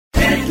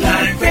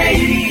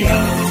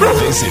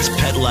This is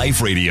Pet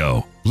Life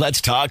Radio.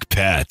 Let's talk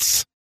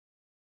pets.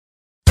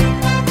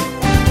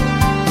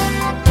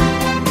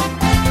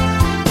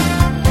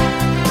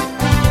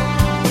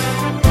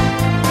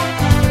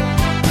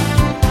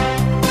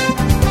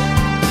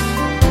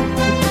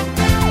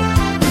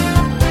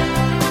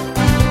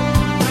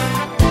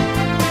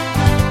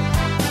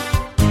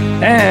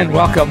 And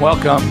welcome.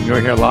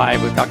 You're here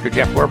live with Dr.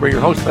 Jeff Werber, your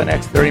host for the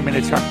next 30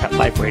 minutes on Pet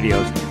Life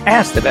Radio's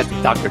Ask the Vet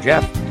with Dr.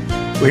 Jeff.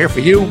 We're here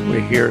for you.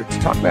 We're here to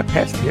talk about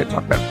pets. We're here to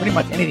talk about pretty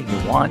much anything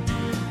you want.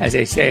 As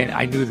they say, and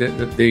I knew the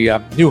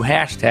new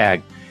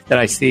hashtag that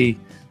I see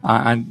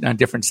on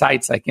different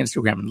sites like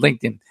Instagram and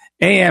LinkedIn,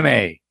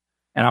 AMA.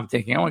 And I'm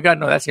thinking, oh my God,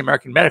 no, that's the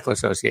American Medical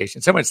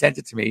Association. Someone sent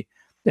it to me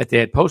that they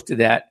had posted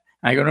that.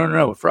 I go,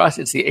 no. For us,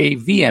 it's the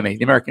AVMA,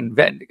 the American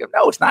Vet. Go,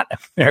 no, it's not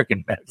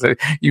American Vet.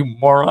 You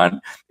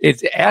moron.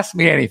 It's Ask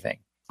Me Anything.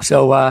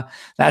 So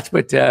that's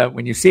what,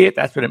 when you see it,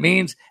 that's what it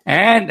means.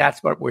 And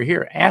that's what we're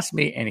here. Ask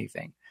Me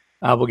Anything.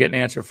 We'll get an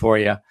answer for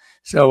you.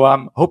 So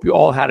hope you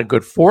all had a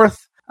good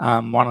 4th.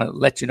 Want to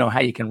let you know how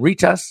you can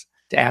reach us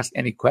to ask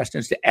any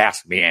questions, to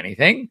ask me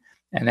anything.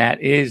 And that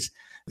is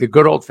the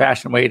good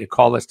old-fashioned way to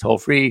call us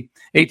toll-free,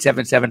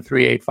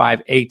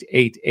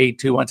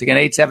 877-385-8882. Once again,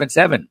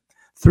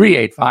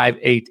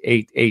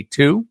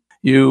 877-385-8882.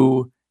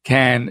 You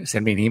can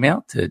send me an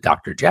email to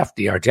Dr. Jeff,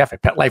 drjeff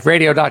at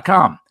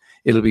PetLifeRadio.com.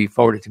 It'll be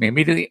forwarded to me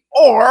immediately.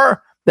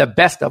 Or the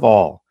best of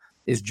all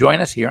is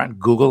join us here on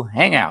Google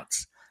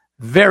Hangouts.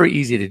 Very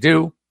easy to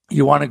do.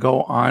 You want to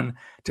go on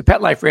to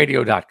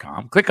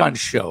PetLifeRadio.com, click on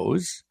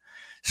shows,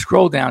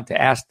 scroll down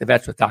to Ask the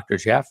Vets with Dr.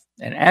 Jeff.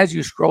 And as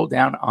you scroll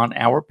down on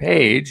our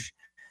page,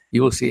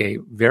 you will see a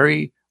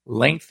very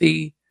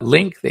lengthy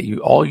link that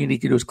all you need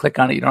to do is click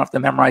on it. You don't have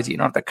to memorize it. You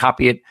don't have to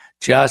copy it.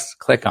 Just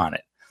click on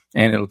it.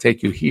 And it'll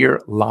take you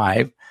here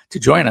live to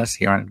join us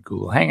here on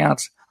Google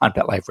Hangouts on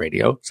Pet Life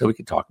Radio so we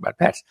can talk about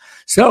pets.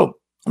 So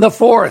the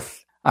 4th,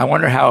 I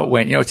wonder how it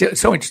went. You know,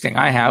 it's so interesting.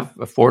 I have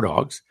 4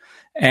 dogs.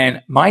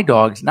 And my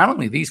dogs, not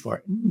only these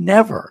 4,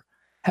 never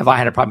have I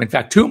had a problem. In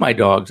fact, 2 of my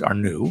dogs are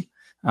new.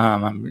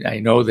 I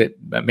know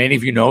that many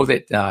of you know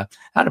that I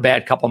had a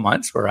bad couple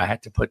months where I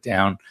had to put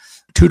down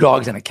 2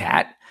 dogs and a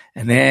cat.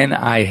 And then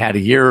I had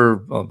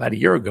about a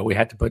year ago, we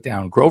had to put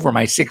down Grover,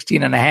 my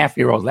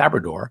 16-and-a-half-year-old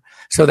Labrador.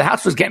 So the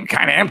house was getting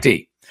kind of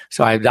empty.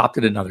 So I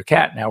adopted another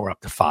cat. Now we're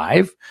up to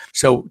 5.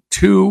 So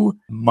 2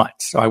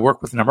 mutts. So I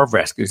work with a number of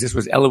rescues. This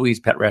was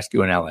Eloise Pet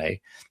Rescue in LA.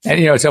 And,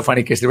 you know, it's so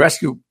funny because the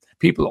rescue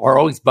people are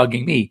always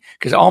bugging me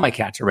because all my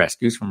cats are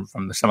rescues from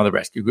some of the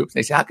rescue groups.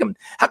 They say, how come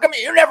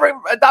you never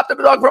adopted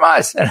a dog from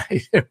us? And I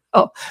said,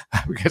 well,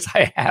 because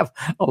I have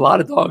a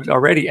lot of dogs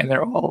already and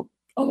they're all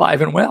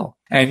alive and well.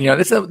 And, you know,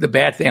 this is the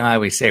bad thing I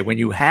always say. When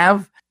you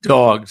have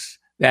dogs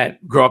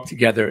that grow up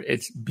together,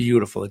 it's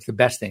beautiful. It's the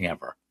best thing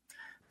ever.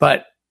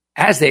 But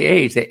as they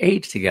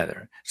age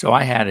together. So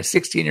I had a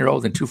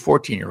 16-year-old and 2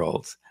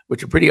 14-year-olds,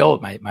 which are pretty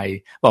old.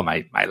 My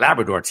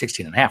Labrador at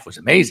 16-and-a-half was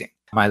amazing.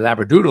 My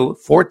Labradoodle,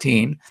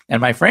 14,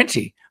 and my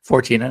Frenchie,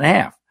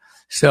 14-and-a-half.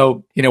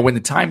 So, you know, when the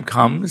time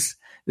comes,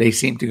 they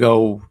seem to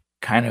go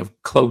kind of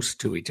close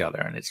to each other,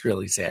 and it's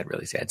really sad,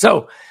 really sad.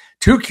 So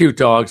 2 cute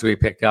dogs we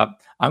picked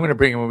up. I'm going to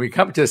bring him when we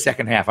come to the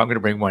second half. I'm going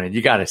to bring one in.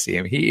 You got to see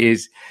him. He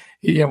is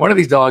one of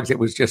these dogs that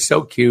was just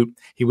so cute.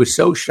 He was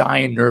so shy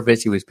and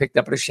nervous. He was picked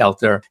up at a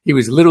shelter. He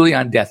was literally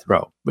on death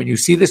row. When you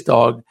see this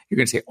dog, you're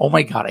going to say, oh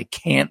my God, I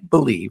can't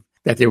believe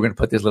that they were going to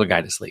put this little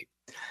guy to sleep.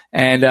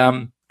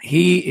 And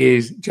he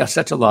is just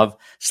such a love,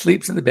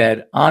 sleeps in the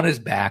bed, on his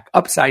back,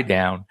 upside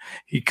down.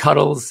 He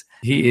cuddles.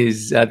 He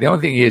is, the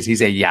only thing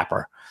he's a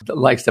yapper,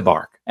 likes to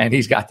bark. And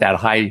he's got that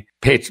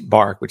high-pitched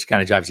bark, which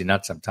kind of drives you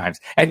nuts sometimes.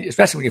 And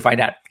especially when you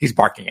find out he's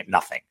barking at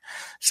nothing.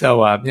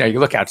 So, you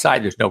look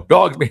outside, there's no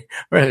dogs,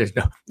 there's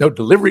no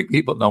delivery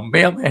people, no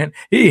mailman.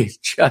 He's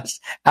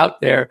just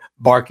out there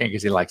barking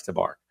because he likes to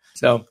bark.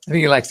 So I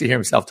think he likes to hear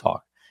himself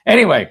talk.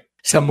 Anyway,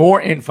 some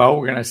more info.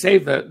 We're going to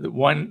save the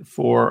one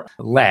for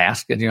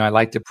last. And, I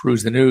like to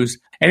peruse the news.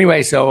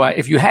 Anyway, so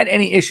if you had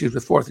any issues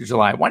with 4th of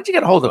July, why don't you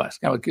get a hold of us?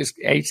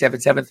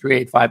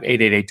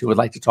 877-385-8882. Would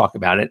like to talk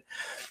about it.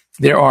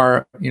 There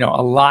are,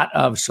 a lot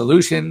of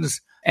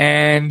solutions.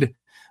 And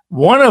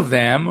one of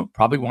them,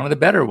 probably one of the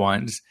better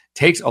ones,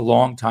 takes a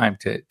long time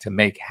to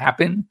make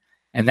happen.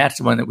 And that's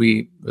the one that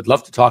we would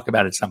love to talk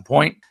about at some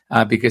point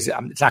because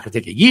it's not going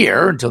to take a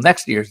year until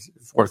next year's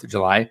 4th of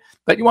July.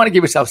 But you want to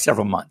give yourself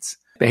several months.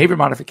 Behavior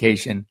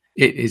modification,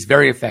 it is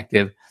very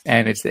effective,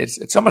 and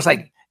it's almost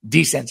like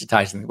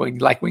desensitizing.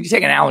 Like when you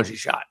take an allergy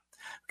shot,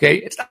 okay?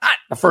 It's not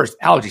the first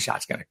allergy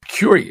shot's going to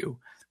cure you,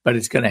 but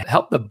it's going to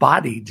help the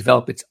body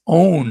develop its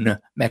own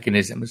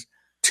mechanisms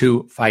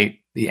to fight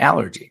the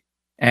allergy.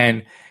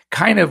 And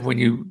kind of when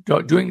you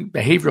doing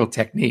behavioral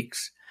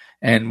techniques,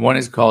 and one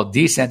is called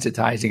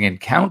desensitizing and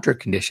counter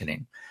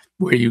conditioning,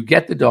 where you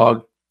get the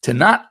dog to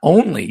not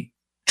only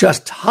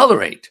just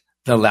tolerate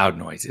the loud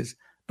noises,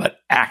 but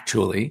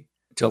actually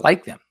to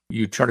like them.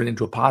 you turn it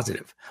into a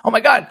positive. Oh my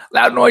God,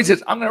 loud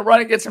noises. I'm going to run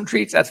and get some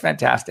treats. That's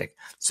fantastic.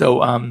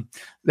 So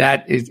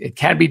it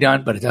can be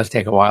done, but it does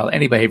take a while.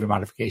 Any behavior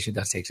modification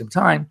does take some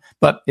time,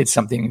 but it's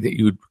something that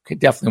you would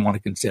definitely want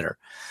to consider.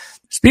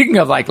 Speaking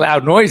of like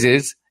loud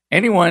noises,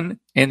 anyone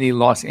in the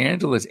Los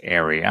Angeles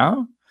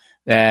area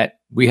that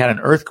we had an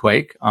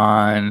earthquake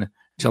on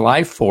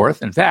July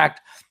 4th. In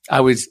fact,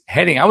 I was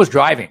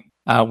driving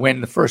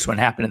when the first one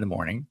happened in the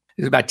morning.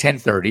 It was about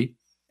 10:30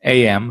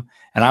 a.m.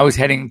 And I was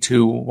heading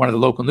to one of the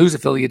local news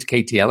affiliates,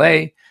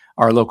 KTLA,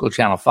 our local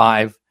Channel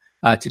 5,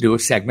 to do a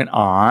segment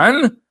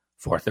on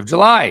 4th of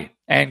July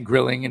and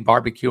grilling and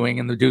barbecuing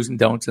and the do's and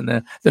don'ts and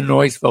the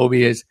noise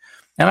phobias.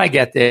 And I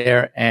get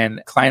there, and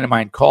a client of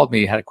mine called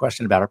me, had a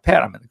question about her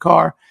pet. I'm in the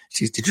car.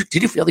 She said,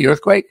 did you feel the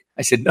earthquake?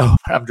 I said, no,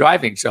 I'm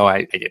driving, so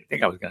I didn't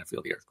think I was going to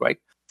feel the earthquake.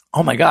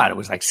 Oh my God, it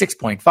was like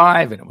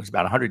 6.5 and it was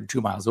about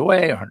 102 miles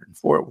away,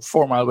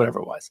 104 miles, whatever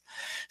it was.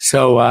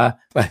 So,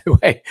 by the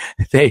way,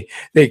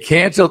 they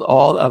canceled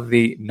all of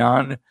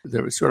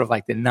there was sort of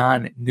like the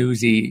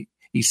non-newsy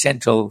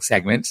essential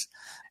segments.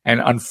 And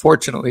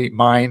unfortunately,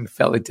 mine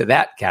fell into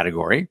that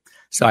category.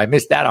 So I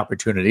missed that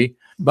opportunity.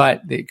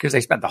 But because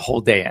they spent the whole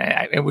day,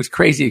 it was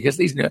crazy because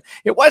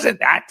it wasn't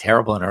that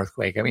terrible an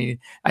earthquake. I mean,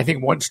 I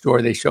think one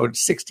store they showed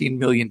 16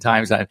 million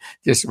times on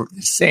just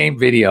the same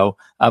video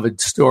of a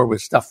store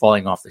with stuff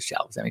falling off the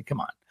shelves. I mean,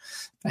 come on.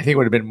 I think it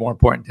would have been more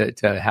important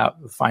to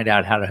find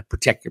out how to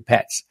protect your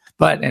pets.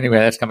 But anyway,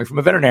 that's coming from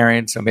a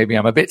veterinarian, so maybe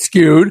I'm a bit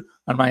skewed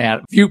on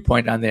my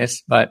viewpoint on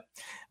this, but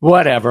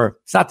whatever.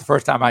 It's not the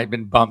first time I've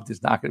been bumped.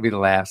 It's not going to be the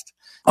last.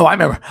 Oh, I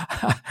remember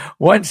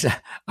once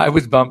I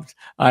was bumped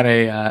on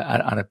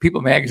a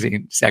People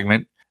magazine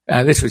segment.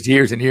 This was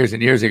years and years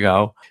and years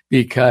ago,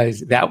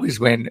 because that was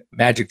when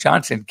Magic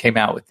Johnson came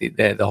out with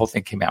the whole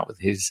thing came out with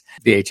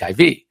the HIV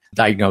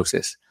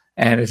diagnosis.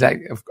 And it's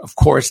like, of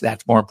course,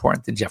 that's more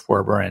important than Jeff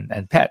Werber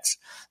and pets.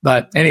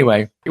 But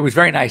anyway, it was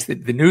very nice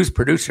that the news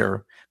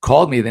producer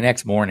called me the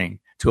next morning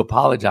to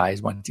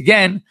apologize once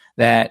again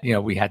that,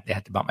 they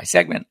had to bump my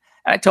segment.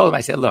 And I told him,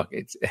 I said, look,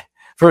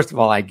 first of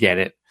all, I get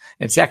it.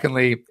 And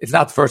secondly, it's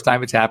not the first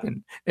time it's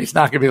happened. It's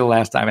not going to be the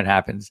last time it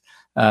happens.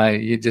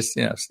 You just,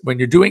 when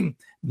you're doing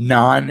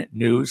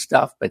non-news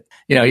stuff, but,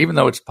 even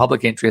though it's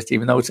public interest,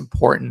 even though it's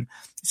important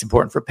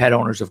for pet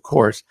owners, of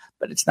course,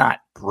 but it's not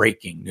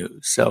breaking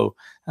news. So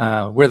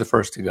we're the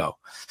first to go.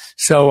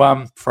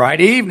 So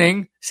Friday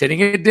evening,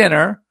 sitting at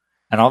dinner,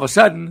 and all of a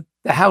sudden,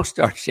 the house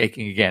starts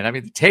shaking again. I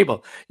mean, the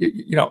table,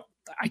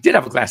 I did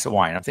have a glass of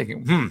wine. I'm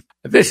thinking,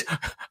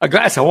 a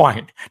glass of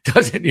wine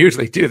doesn't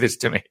usually do this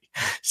to me.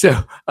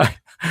 So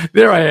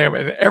there I am,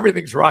 and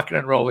everything's rocking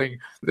and rolling.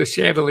 The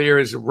chandelier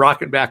is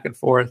rocking back and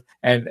forth,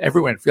 and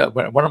everyone.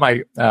 One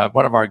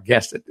of our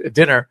guests at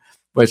dinner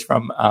was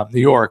from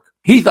New York.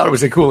 He thought it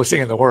was the coolest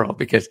thing in the world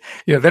because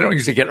they don't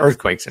usually get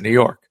earthquakes in New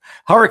York.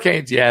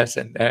 Hurricanes, yes,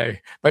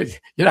 but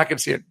you're not going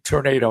to see a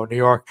tornado in New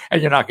York,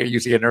 and you're not going to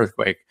usually get an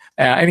earthquake.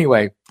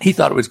 Anyway, he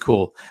thought it was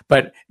cool,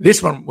 but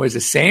this one was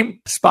the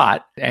same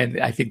spot, and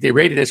I think they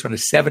rated this one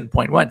as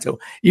 7.1. So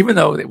even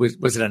though it was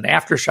it an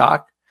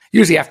aftershock?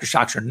 Usually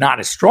aftershocks are not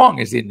as strong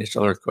as the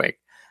initial earthquake,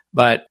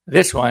 but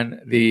this one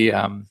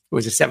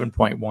was a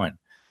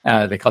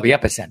 7.1. They call the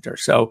epicenter.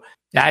 So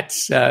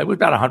that's it was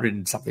about 100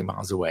 and something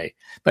miles away.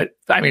 But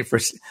I mean, for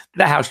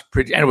the house,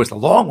 and it was a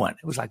long one.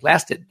 It was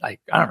lasted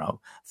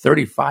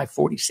 35,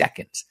 40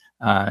 seconds.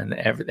 And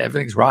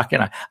everything's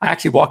rocking. I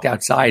actually walked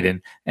outside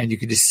and you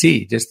could just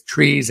see just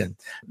trees, and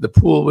the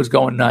pool was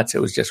going nuts.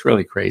 It was just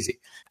really crazy.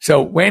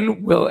 So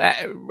I'm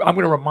going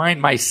to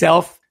remind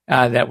myself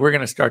that we're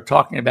going to start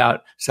talking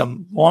about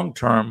some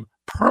long-term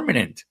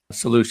permanent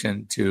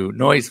solution to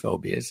noise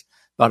phobias.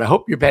 But I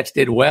hope your pets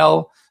did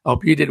well. I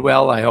hope you did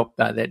well. I hope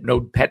that no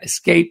pet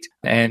escaped.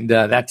 And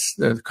that's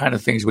the kind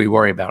of things we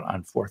worry about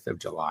on 4th of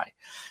July.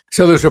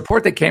 So there's a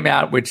report that came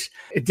out, which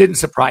it didn't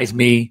surprise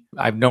me.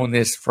 I've known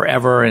this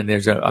forever, and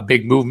there's a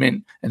big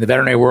movement in the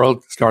veterinary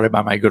world started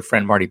by my good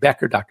friend Marty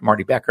Becker, Dr.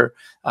 Marty Becker,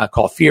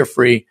 called Fear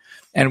Free.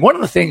 And one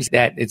of the things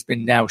that it's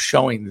been now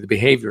showing the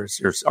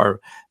behaviors are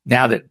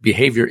now that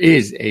behavior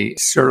is a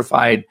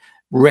certified,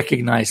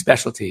 recognized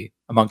specialty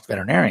amongst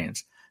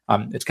veterinarians.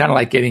 It's kind of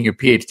like getting your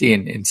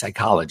PhD in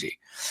psychology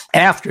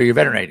after your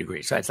veterinary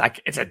degree. So it's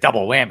a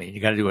double whammy.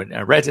 You got to do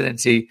a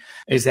residency.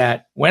 Is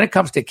that when it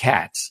comes to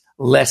cats,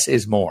 less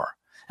is more.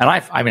 And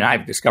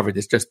I've discovered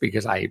this just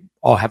because I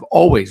have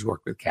always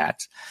worked with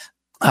cats.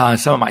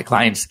 Some of my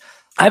clients,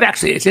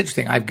 it's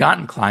interesting. I've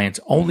gotten clients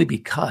only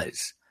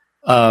because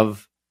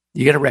of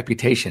you get a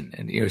reputation,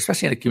 and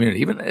especially in a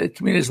community, even a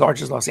community as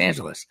large as Los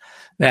Angeles,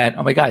 that,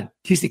 oh my God,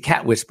 he's the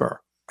cat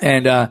whisperer.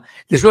 And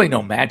there's really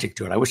no magic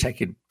to it. I wish I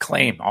could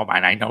claim, oh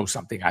man, I know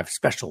something. I have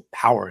special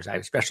powers. I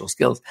have special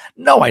skills.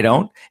 No, I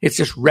don't. It's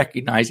just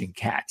recognizing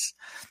cats.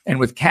 And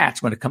with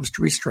cats, when it comes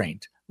to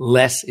restraint,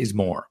 less is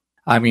more.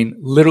 I mean,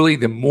 literally,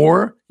 the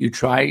more you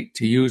try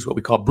to use what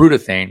we call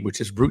brutathane,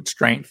 which is brute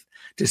strength,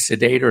 to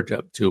sedate or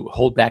to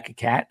hold back a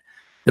cat,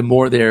 the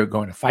more they're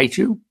going to fight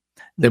you,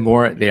 the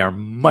more they are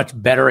much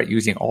better at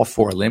using all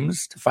four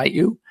limbs to fight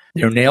you.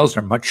 Their nails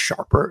are much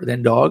sharper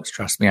than dogs.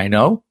 Trust me, I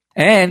know.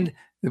 And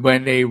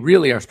when they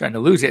really are starting to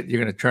lose it, they're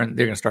going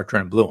to start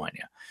turning blue on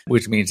you,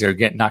 which means they're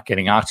not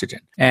getting oxygen.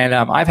 And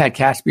I've had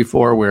cats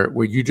before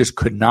where you just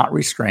could not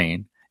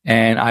restrain.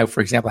 And I,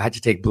 for example, had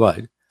to take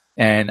blood,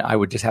 and I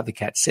would just have the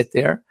cat sit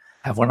there,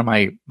 have one of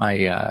my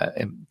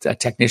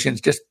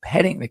technicians just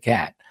petting the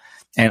cat.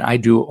 And I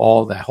do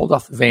all that, hold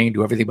off the vein,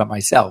 do everything by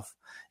myself.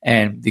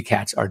 And the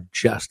cats are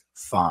just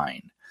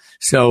fine.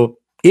 So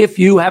if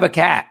you have a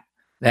cat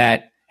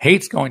that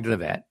hates going to the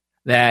vet,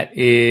 that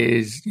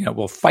is,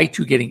 will fight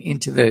you getting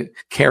into the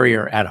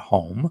carrier at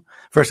home.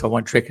 First of all,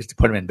 one trick is to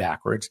put them in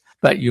backwards,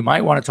 but you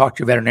might want to talk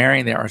to your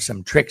veterinarian. There are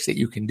some tricks that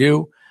you can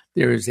do.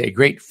 There is a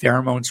great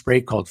pheromone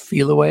spray called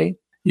Feel Away.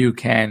 You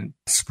can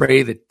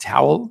spray the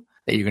towel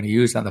that you're going to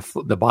use on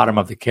the bottom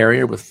of the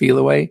carrier with Feel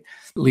Away.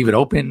 Leave it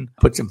open,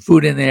 put some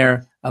food in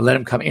there, let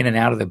them come in and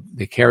out of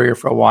the carrier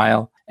for a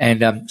while,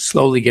 and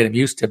slowly get them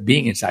used to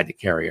being inside the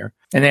carrier.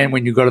 And then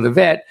when you go to the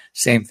vet,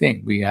 same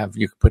thing.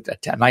 You can put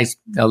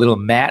a little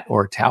mat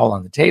or a towel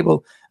on the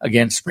table.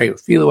 Again, spray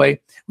with Feel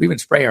Away. We even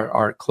spray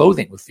our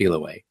clothing with Feel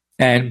Away.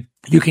 And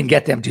you can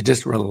get them to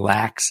just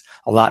relax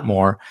a lot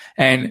more.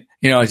 And,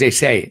 as they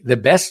say, the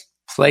best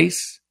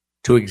place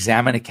to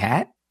examine a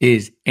cat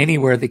is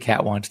anywhere the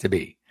cat wants to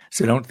be.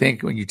 So don't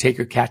think when you take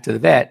your cat to the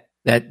vet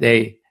that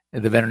the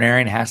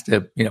veterinarian has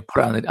to,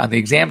 put it on the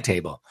exam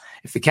table.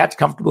 If the cat's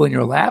comfortable in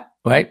your lap,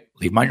 right,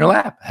 leave him on your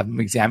lap. Have him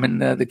examine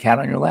the cat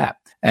on your lap.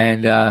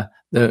 And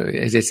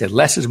as I said,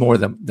 less is more.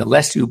 The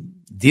less you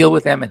deal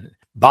with them and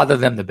bother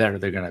them, the better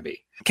they're going to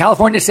be.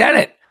 California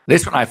Senate.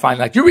 This one I find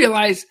like you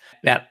realize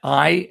that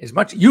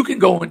you can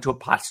go into a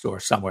pot store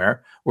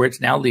somewhere where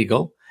it's now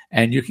legal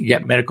and you can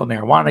get medical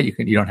marijuana.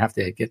 You don't have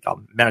to get a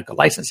medical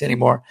license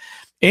anymore.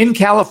 In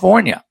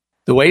California,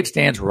 the way it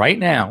stands right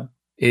now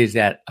is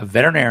that a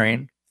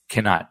veterinarian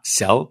cannot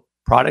sell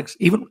products,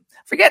 even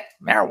forget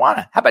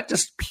marijuana. How about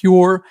just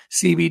pure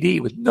CBD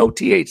with no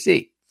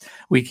THC?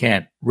 We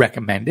can't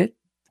recommend it.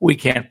 We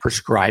can't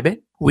prescribe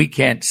it. We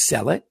can't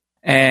sell it.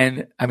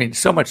 And I mean,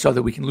 so much so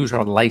that we can lose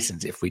our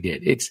license if we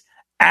did. It's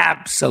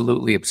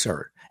absolutely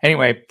absurd.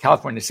 Anyway,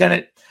 California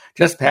Senate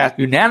just passed,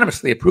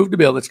 unanimously approved a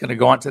bill that's going to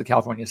go on to the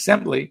California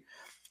Assembly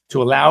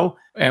to allow,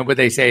 and what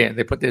they say, and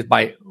they put this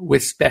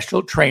with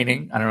special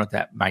training. I don't know what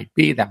that might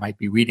be. That might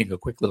be reading a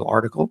quick little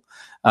article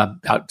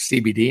about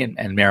CBD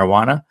and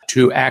marijuana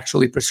to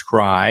actually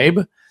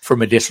prescribe for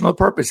medicinal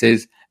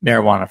purposes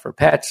marijuana for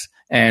pets,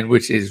 and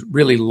which is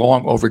really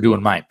long overdue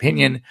in my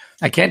opinion.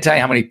 I can't tell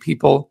you how many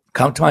people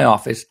come to my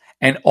office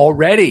and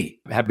already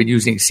have been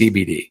using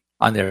CBD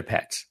on their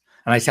pets.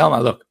 And I tell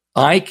them, look,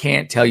 I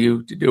can't tell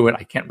you to do it.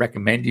 I can't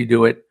recommend you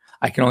do it.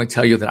 I can only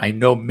tell you that I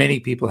know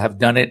many people have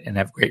done it and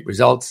have great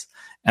results.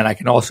 And I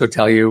can also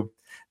tell you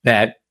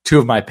that two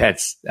of my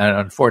pets,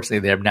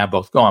 unfortunately, they're now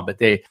both gone,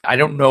 but I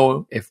don't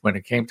know if when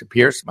it came to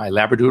Pierce, my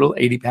Labradoodle,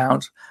 80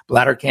 pounds,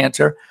 bladder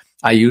cancer,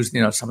 I used,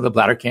 some of the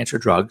bladder cancer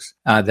drugs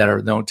that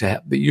are known to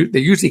have, they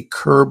usually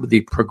curb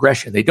the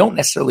progression. They don't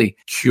necessarily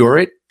cure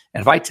it.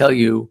 And if I tell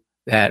you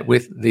that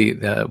with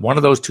the one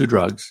of those two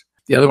drugs,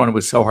 the other one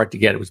was so hard to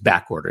get, it was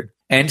back ordered,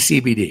 and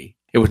CBD,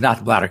 it was not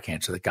the bladder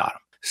cancer that got him.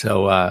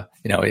 So,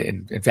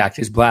 in fact,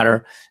 his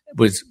bladder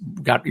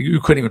you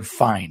couldn't even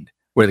find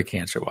where the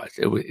cancer was.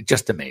 It was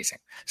just amazing.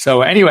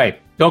 So anyway,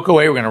 don't go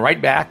away. We're going to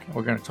write back.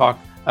 We're going to talk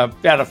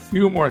about a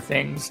few more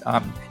things,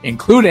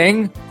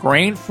 including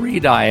grain-free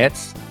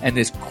diets and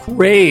this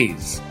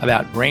craze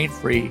about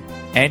grain-free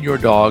and your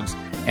dogs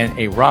and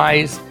a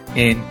rise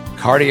in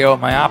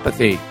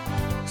cardiomyopathy.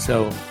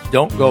 So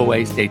don't go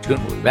away. Stay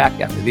tuned. We'll be back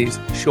after these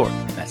short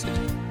messages.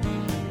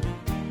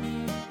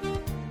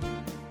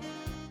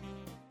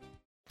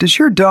 Does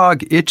your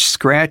dog itch,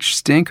 scratch,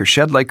 stink, or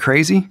shed like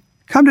crazy?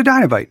 Come to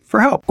Dinovite for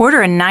help.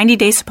 Order a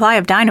 90-day supply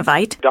of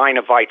Dinovite.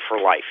 Dinovite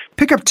for life.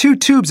 Pick up 2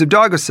 tubes of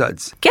Doggo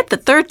Suds. Get the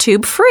 3rd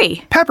tube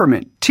free.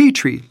 Peppermint, tea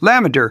tree,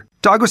 lavender,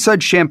 Doggo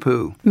Sud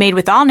shampoo. Made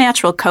with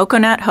all-natural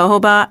coconut,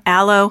 jojoba,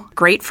 aloe.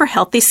 Great for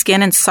healthy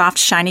skin and soft,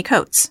 shiny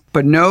coats.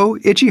 But no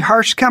itchy,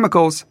 harsh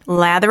chemicals.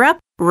 Lather up,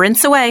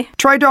 rinse away.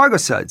 Try Doggo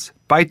Suds.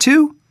 Buy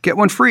 2, get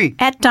 1 free.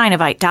 At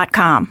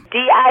Dinovite.com.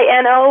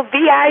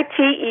 DINOVITE.com.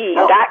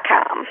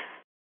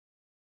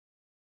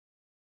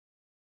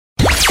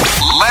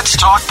 Let's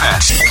talk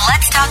pets.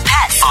 Let's talk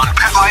pets On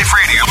Pet Life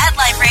Radio. Pet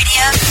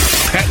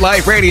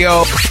Life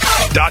Radio.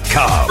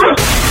 PetLifeRadio.com.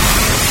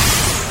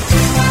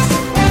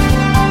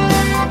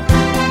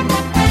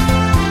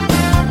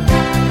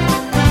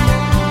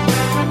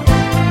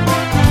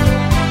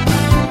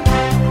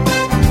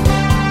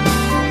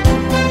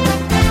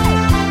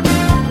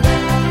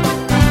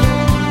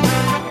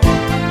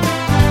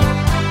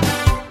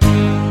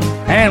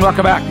 And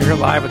welcome back. You're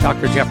live with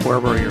Dr. Jeff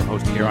Werber, your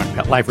host here on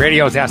Pet Life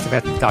Radio's Ask the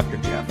Vet with Dr.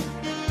 Jeff.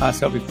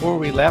 So before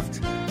we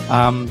left,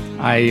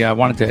 I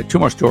wanted to 2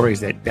 more stories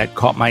that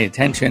caught my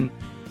attention.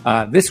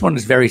 This one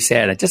is very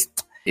sad.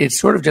 It's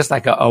sort of just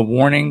like a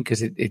warning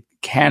because it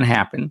can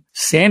happen.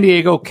 San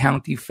Diego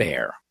County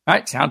Fair. All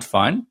right, sounds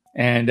fun.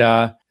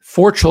 And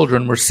 4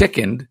 children were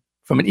sickened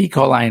from an E.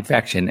 coli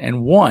infection, and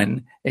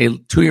a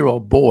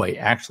 2-year-old boy,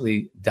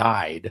 actually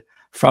died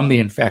from the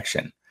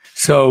infection.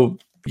 So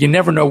You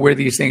never know where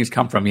these things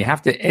come from. You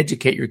have to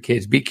educate your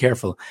kids. Be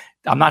careful.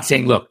 I'm not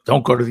saying, look,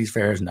 don't go to these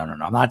fairs. No.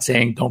 I'm not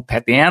saying don't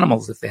pet the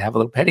animals if they have a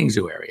little petting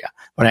zoo area.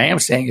 What I am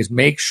saying is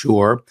make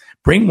sure,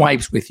 bring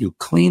wipes with you,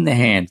 clean the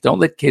hands. Don't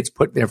let kids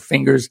put their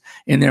fingers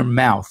in their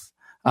mouth.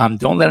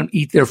 Don't let them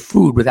eat their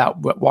food without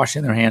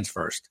washing their hands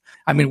first.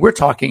 I mean, we're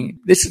talking,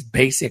 this is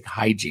basic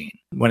hygiene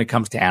when it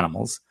comes to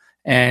animals.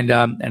 And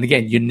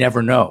again, you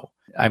never know.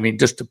 I mean,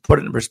 just to put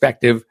it in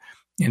perspective,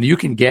 you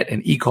can get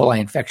an E. coli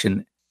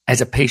infection as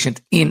a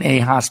patient in a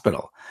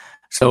hospital.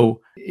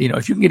 So,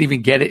 if you can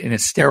even get it in a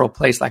sterile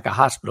place like a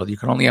hospital, you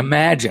can only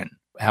imagine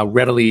how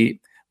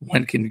readily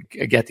one can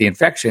get the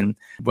infection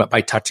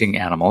by touching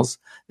animals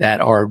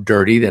that are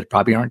dirty, that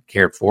probably aren't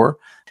cared for.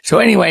 So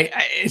anyway,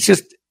 it's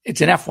an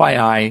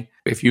FYI.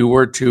 If you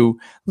were to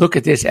look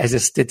at this as a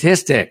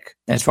statistic,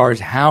 as far as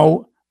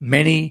how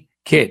many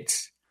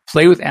kids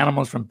play with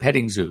animals from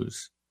petting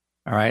zoos,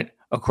 all right,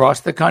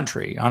 across the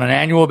country on an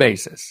annual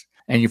basis,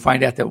 and you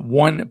find out that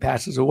one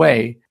passes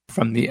away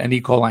from an E.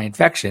 coli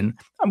infection,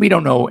 we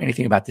don't know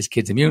anything about this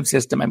kid's immune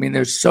system. I mean,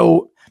 there's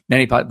so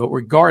many, but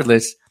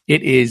regardless,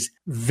 it is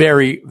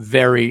very,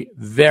 very,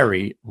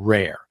 very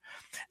rare.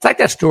 It's like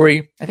that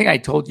story. I think I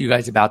told you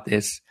guys about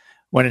this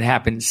when it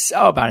happened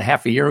about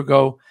half a year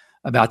ago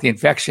about the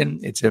infection.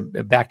 It's a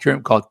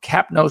bacterium called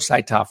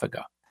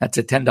Capnocytophaga. That's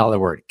a $10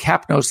 word.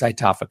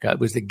 Capnocytophaga. It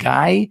was the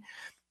guy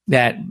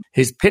that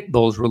his pit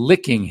bulls were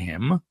licking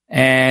him,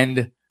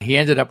 and he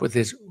ended up with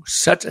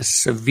such a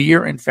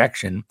severe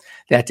infection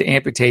that to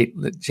amputate,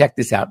 check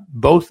this out,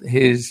 both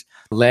his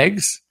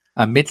legs,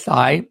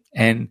 mid-thigh,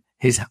 and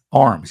his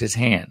arms, his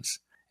hands.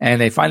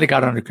 And they finally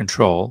got under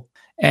control.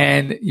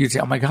 And you'd say,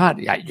 oh my God,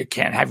 you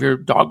can't have your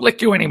dog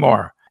lick you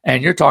anymore.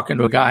 And you're talking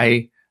to a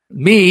guy,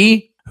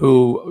 me,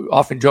 who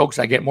often jokes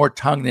I get more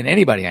tongue than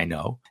anybody I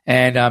know.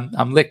 And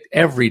I'm licked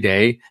every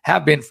day,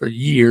 have been for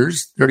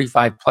years,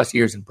 35 plus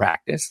years in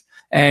practice.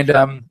 And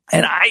I'm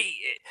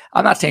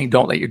not saying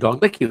don't let your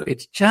dog lick you.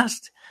 It's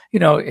just,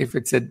 if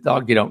it's a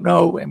dog you don't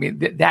know, I mean,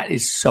 that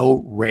is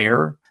so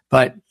rare.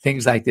 But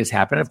things like this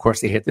happen. Of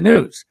course, they hit the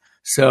news.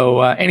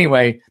 So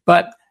anyway,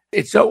 but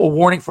it's a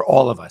warning for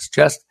all of us.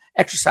 Just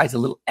exercise a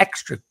little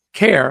extra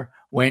care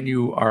when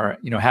you are,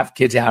 have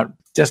kids out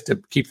just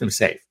to keep them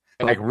safe.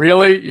 Like,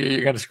 really?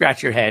 You're going to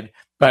scratch your head.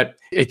 But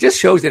it just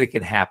shows that it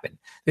can happen.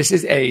 This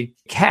is a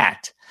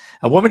cat,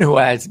 a woman who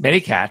has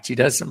many cats. She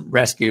does some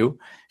rescue.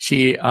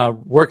 She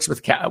works with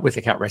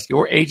a cat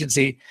rescue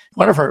agency.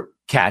 One of her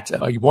cats, a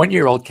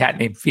 1-year-old cat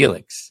named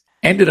Felix,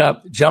 ended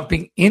up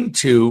jumping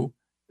into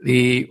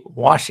the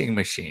washing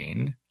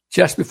machine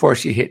just before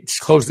she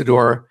closed the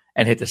door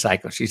and hit the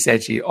cycle. She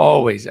said she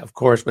always, of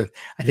course,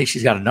 I think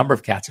she's got a number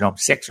of cats at home,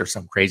 6 or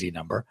some crazy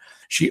number.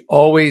 She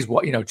always,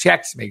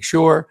 checks, make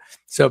sure.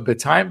 So by the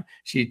time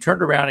she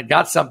turned around and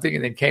got something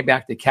and then came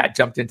back, the cat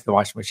jumped into the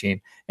washing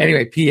machine.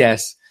 Anyway,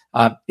 P.S.,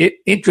 it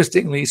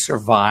interestingly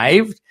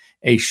survived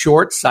a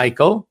short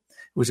cycle.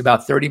 It was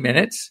about 30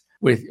 minutes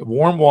with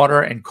warm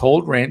water and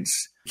cold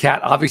rinse. Cat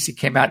obviously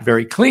came out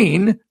very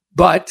clean,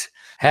 but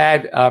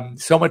had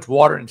so much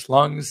water in its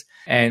lungs,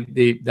 and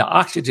the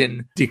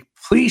oxygen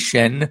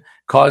depletion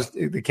caused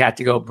the cat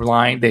to go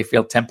blind. They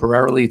feel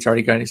temporarily. It's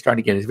already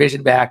starting to get his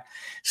vision back.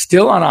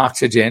 Still on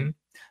oxygen,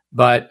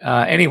 but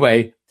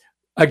anyway,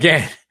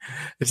 again,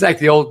 it's like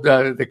the old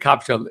the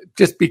cop show.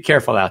 Just be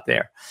careful out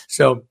there.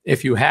 So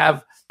if you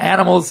have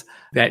animals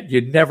that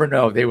you never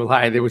know, they will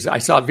hide. I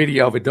saw a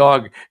video of a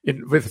dog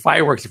with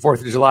fireworks at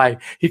 4th of July.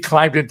 He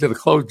climbed into the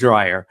clothes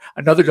dryer.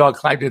 Another dog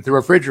climbed into the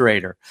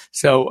refrigerator.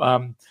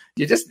 So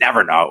you just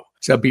never know.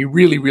 So be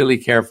really, really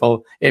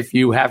careful. If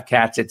you have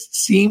cats that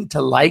seem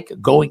to like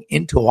going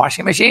into a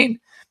washing machine,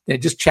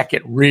 then just check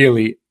it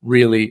really,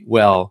 really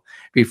well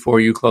before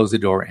you close the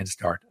door and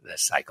start the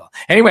cycle.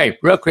 Anyway,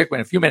 real quick, we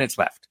have a few minutes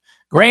left.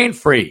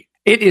 Grain-free.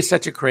 It is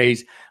such a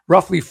craze.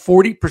 Roughly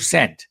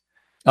 40%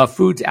 of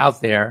foods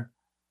out there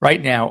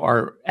right now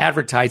are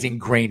advertising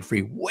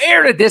grain-free.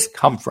 Where did this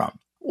come from?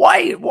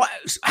 Why?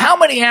 How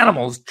many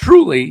animals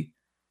truly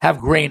have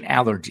grain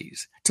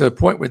allergies to the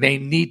point where they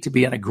need to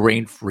be on a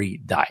grain-free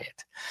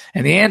diet?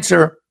 And the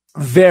answer,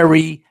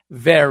 very,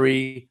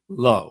 very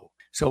low.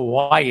 So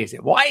why is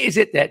it? Why is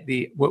it that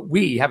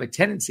we have a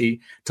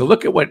tendency to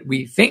look at what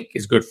we think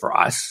is good for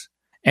us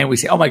and we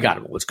say, oh my God,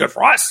 well, what's good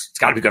for us? It's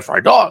got to be good for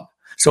our dog.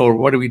 So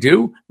what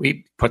do?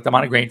 We put them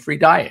on a grain-free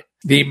diet.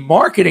 The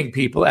marketing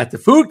people at the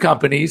food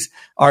companies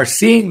are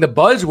seeing the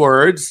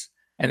buzzwords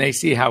and they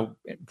see how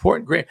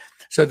important grain.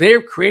 So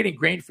they're creating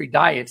grain-free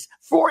diets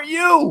for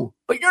you,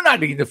 but you're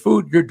not eating the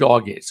food your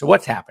dog is. So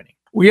what's happening?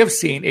 We have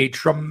seen a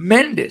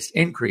tremendous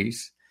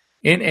increase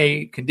in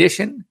a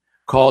condition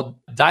called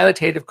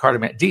dilatative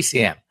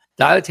DCM,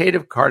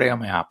 dilatative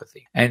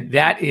cardiomyopathy. And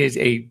that is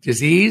a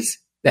disease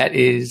that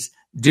is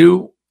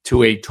due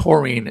to a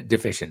taurine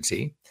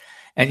deficiency.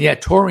 And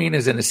yet taurine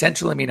is an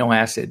essential amino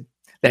acid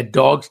that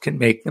dogs can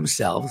make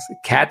themselves.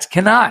 Cats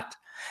cannot.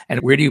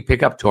 And where do you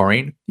pick up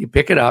taurine? You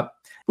pick it up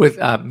with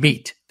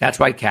meat. That's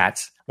why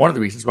one of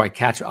the reasons why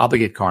cats are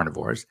obligate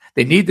carnivores,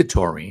 they need the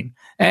taurine.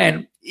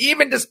 And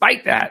even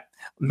despite that,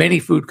 many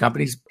food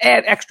companies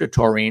add extra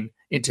taurine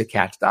into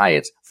cats'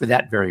 diets for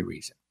that very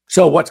reason.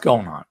 So what's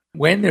going on?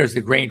 When there's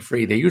the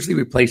grain-free, they usually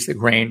replace the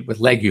grain with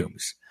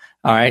legumes,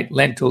 all right?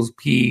 Lentils,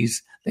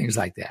 peas, things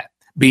like that,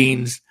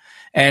 beans.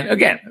 And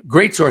again,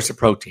 great source of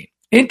protein.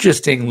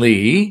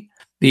 Interestingly,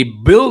 the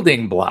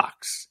building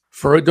blocks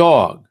for a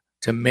dog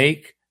to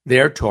make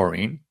their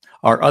taurine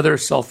are other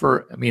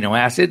sulfur amino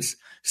acids,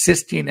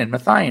 cysteine and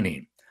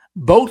methionine,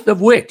 both of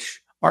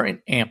which are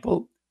in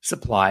ample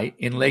supply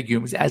in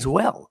legumes as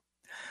well.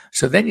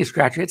 So then you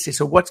scratch your head and say,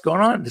 so what's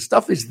going on? The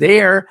stuff is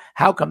there.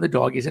 How come the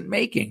dog isn't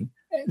making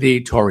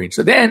the taurine?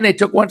 So then they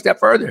took one step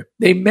further.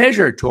 They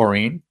measured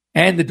taurine,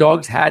 and the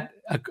dogs had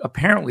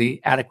apparently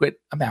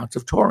adequate amounts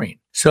of taurine.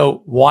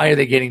 So why are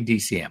they getting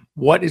DCM?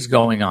 What is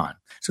going on?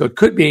 So it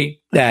could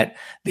be that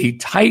the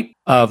type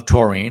of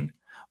taurine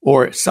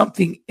or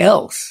something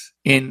else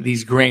in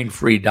these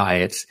grain-free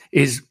diets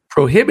is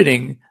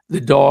prohibiting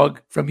the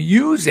dog from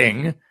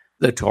using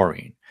the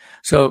taurine.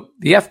 So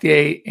the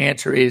FDA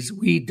answer is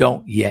we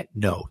don't yet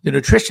know. The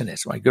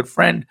nutritionist, my good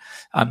friend,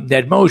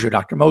 Ned Mosier,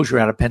 Dr. Mosier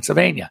out of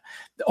Pennsylvania,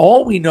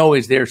 all we know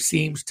is there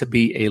seems to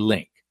be a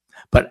link.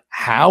 But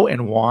how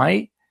and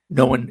why,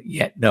 no one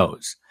yet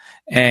knows.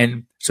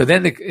 And so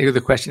then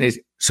the question is,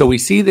 so we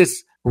see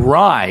this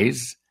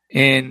rise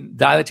in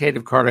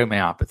dilatative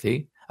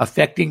cardiomyopathy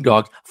affecting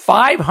dogs,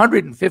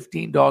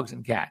 515 dogs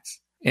and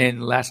cats in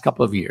the last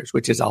couple of years,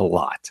 which is a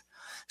lot.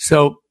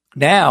 So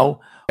now,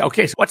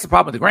 okay, so what's the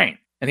problem with the grain?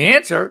 And the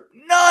answer,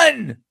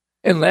 none,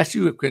 unless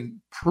you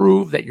can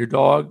prove that your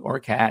dog or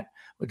cat,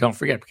 but don't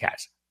forget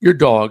cats, your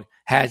dog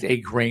has a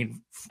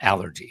grain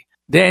allergy.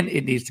 Then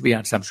it needs to be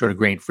on some sort of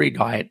grain-free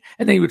diet,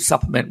 and then you would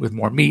supplement with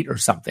more meat or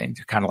something,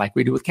 kind of like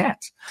we do with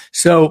cats.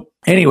 So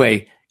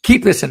anyway,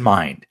 keep this in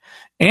mind.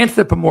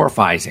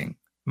 Anthropomorphizing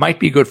might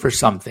be good for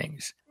some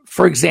things.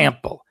 For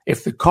example,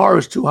 if the car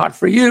is too hot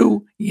for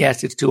you,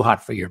 yes, it's too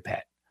hot for your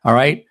pet. All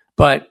right.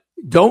 But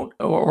don't,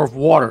 or if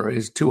water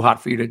is too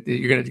hot for you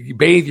you're going to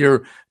bathe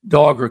your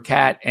dog or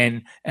cat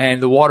and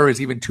the water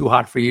is even too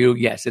hot for you.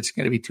 Yes, it's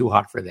going to be too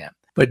hot for them.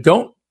 But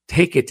don't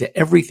take it to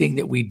everything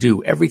that we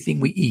do,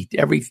 everything we eat,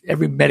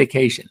 every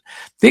medication.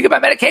 Think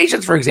about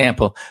medications, for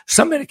example.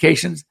 Some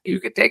medications, you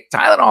could take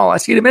Tylenol,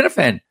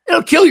 acetaminophen.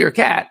 It'll kill your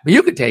cat, but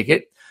you could take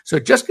it. So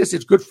just because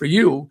it's good for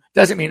you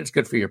doesn't mean it's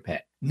good for your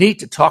pet. Need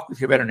to talk with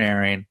your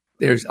veterinarian.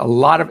 There's a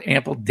lot of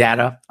ample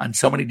data on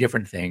so many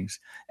different things.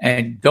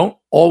 And don't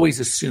always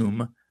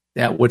assume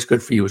that what's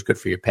good for you is good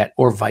for your pet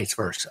or vice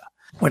versa.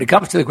 When it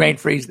comes to the grain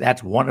freeze,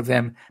 that's one of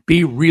them.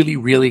 Be really,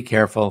 really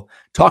careful.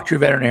 Talk to your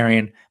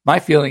veterinarian. My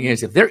feeling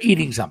is if they're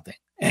eating something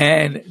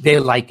and they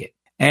like it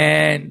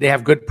and they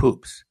have good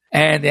poops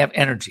and they have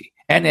energy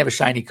and they have a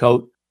shiny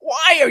coat,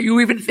 why are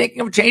you even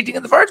thinking of changing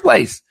in the first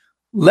place?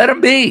 Let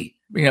them be.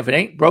 If it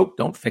ain't broke,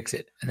 don't fix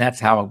it. And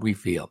that's how we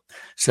feel.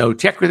 So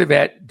check with the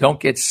vet. Don't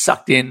get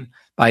sucked in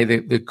by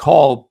the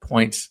call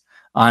points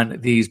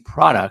on these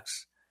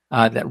products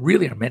that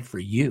really are meant for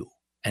you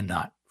and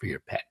not for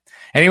your pet.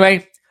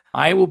 Anyway,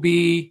 I will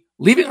be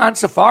leaving on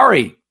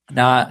safari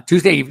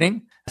Tuesday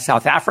evening,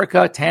 South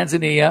Africa,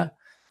 Tanzania,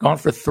 going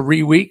for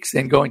 3 weeks,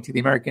 then going to the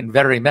American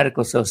Veterinary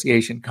Medical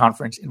Association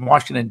conference in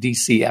Washington,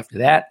 D.C. after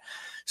that.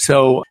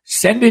 So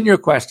send in your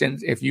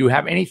questions. If you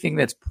have anything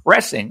that's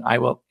pressing, I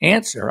will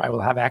answer. I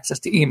will have access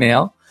to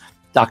email,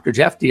 Dr.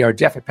 Jeff,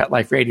 drjeff at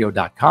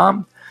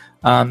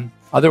PetLifeRadio.com.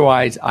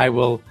 Otherwise, I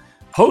will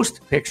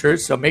post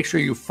pictures. So make sure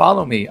you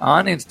follow me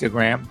on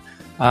Instagram,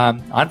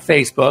 on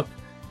Facebook.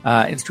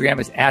 Instagram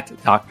is at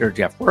Dr.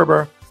 Jeff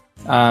Werber.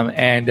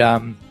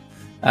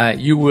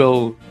 You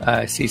will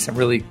see some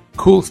really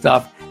cool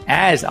stuff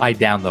as I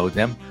download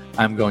them.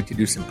 I'm going to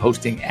do some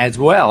posting as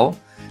well.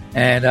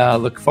 And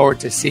look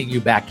forward to seeing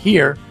you back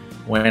here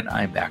when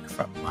I'm back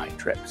from my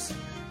trips.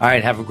 All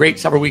right, have a great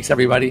summer weeks,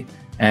 everybody,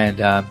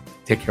 and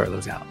take care of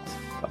those animals.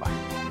 Bye-bye.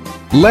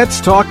 Let's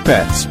Talk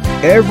Pets,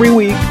 every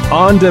week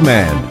on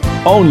demand,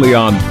 only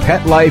on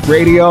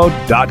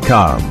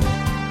PetLifeRadio.com.